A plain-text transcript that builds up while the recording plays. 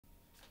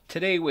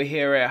Today we're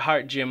here at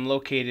Heart Gym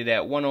located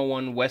at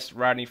 101 West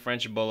Rodney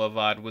French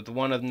Boulevard with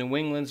one of New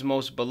England's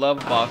most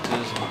beloved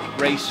boxers,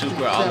 Ray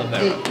Super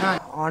Oliveira.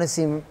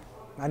 Honestly,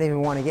 I didn't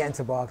even want to get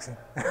into boxing.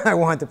 I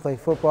wanted to play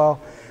football,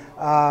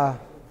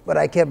 but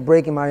I kept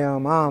breaking my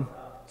arm.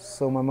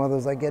 So my mother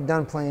was like, get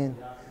done playing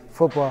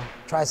football,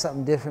 try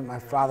something different. My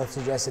father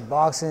suggested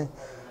boxing.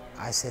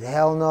 I said,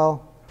 hell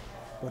no.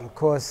 But of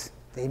course,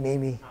 they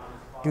made me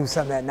do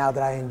something that now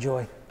that I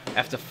enjoy.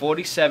 After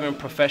 47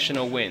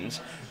 professional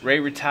wins, Ray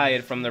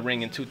retired from the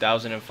ring in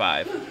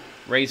 2005.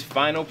 Ray's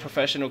final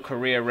professional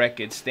career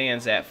record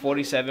stands at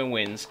 47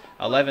 wins,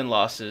 11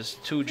 losses,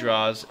 2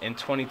 draws, and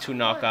 22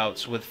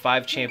 knockouts with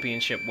 5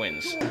 championship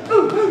wins.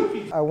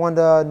 I won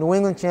the New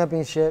England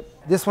Championship.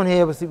 This one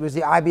here was the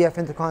IBF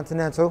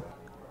Intercontinental.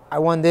 I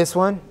won this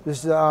one. This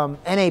is the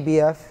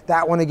NABF.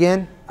 That one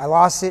again, I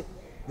lost it.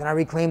 Then I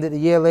reclaimed it a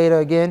year later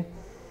again.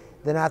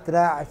 Then after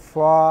that, I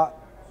fought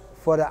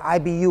for the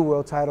IBU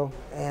world title,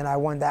 and I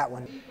won that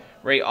one.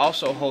 Ray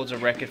also holds a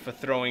record for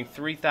throwing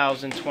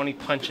 3,020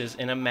 punches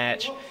in a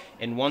match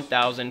and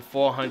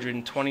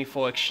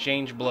 1,424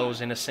 exchange blows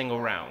in a single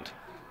round.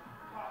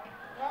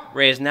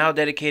 Ray has now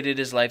dedicated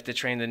his life to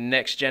train the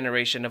next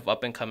generation of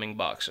up-and-coming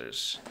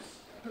boxers.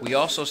 We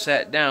also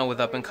sat down with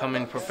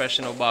up-and-coming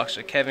professional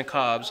boxer Kevin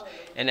Cobbs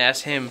and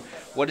asked him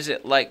what is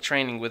it like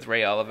training with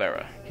Ray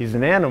Oliveira. He's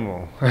an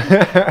animal.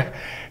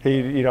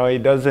 He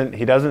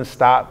doesn't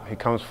stop. He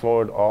comes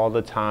forward all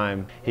the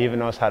time. He even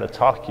knows how to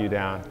talk you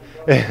down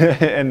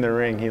in the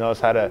ring. He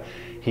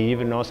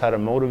even knows how to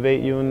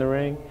motivate you in the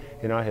ring.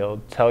 You know,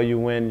 he'll tell you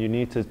when you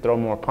need to throw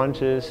more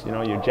punches. You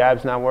know, your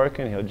jab's not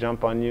working. He'll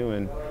jump on you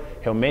and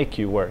he'll make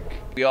you work.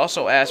 We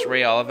also asked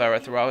Ray Oliveira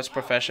throughout his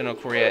professional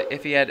career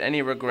if he had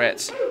any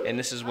regrets, and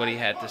this is what he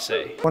had to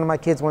say. One of my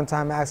kids one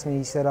time asked me,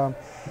 he said,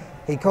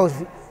 hey coach,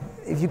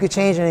 if you could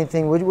change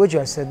anything, would you?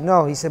 I said,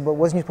 no. He said, but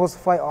wasn't you supposed to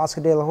fight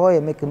Oscar De La Hoya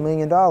and make $1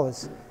 million?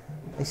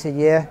 I said,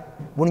 yeah.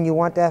 Wouldn't you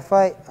want that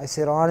fight? I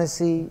said,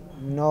 honestly,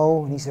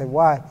 no. And he said,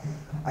 why?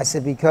 I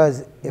said,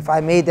 because if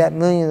I made that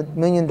 $1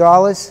 million,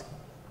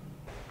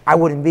 I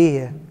wouldn't be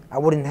here. I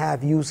wouldn't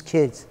have used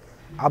kids.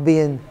 I'll be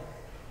in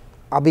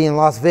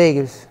Las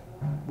Vegas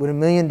with $1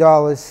 million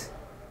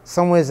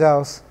somewhere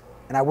else,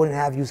 and I wouldn't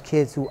have used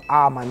kids who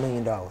are my $1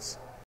 million.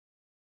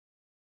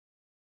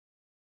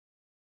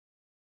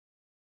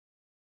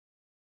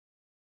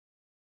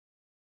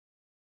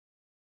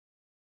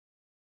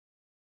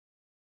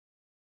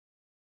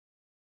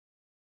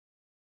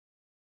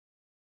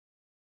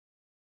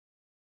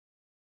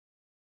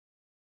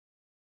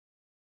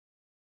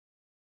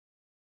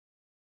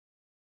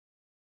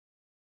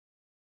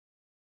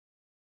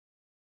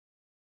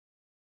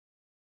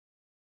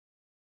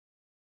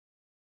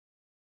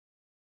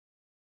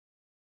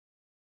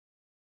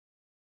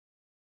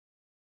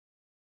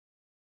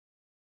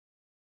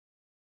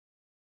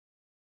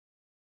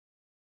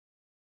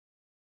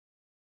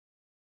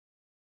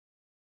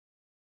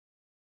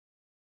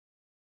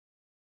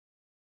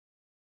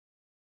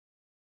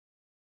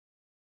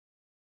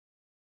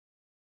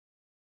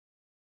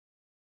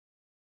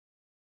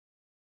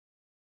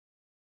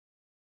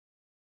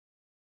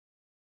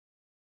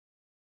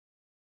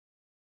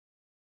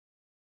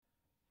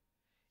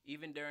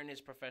 Even during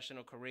his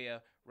professional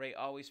career, Ray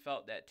always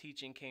felt that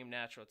teaching came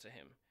natural to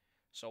him.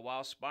 So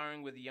while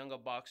sparring with younger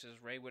boxers,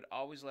 Ray would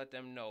always let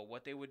them know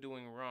what they were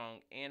doing wrong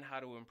and how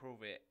to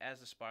improve it as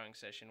the sparring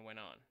session went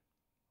on.